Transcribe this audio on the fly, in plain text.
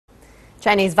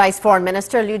Chinese Vice Foreign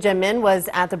Minister Liu Jianmin was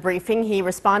at the briefing. He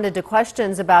responded to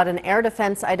questions about an air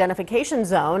defense identification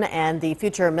zone and the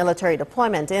future military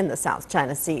deployment in the South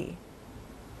China Sea.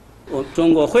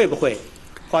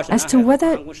 As to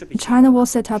whether China will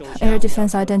set up air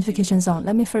defense identification zone,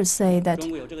 let me first say that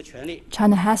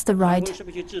China has the right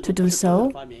to do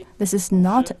so. This is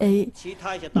not a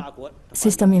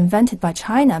system invented by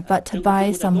China, but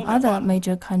by some other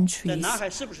major countries.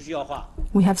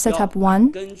 We have set up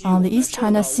one on the East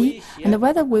China Sea, and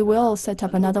whether we will set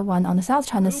up another one on the South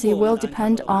China Sea will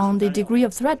depend on the degree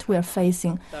of threat we are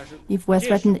facing. If we're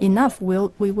threatened enough,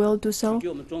 we will do so,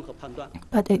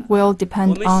 but it will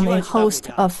depend on a host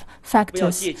of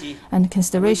factors and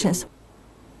considerations.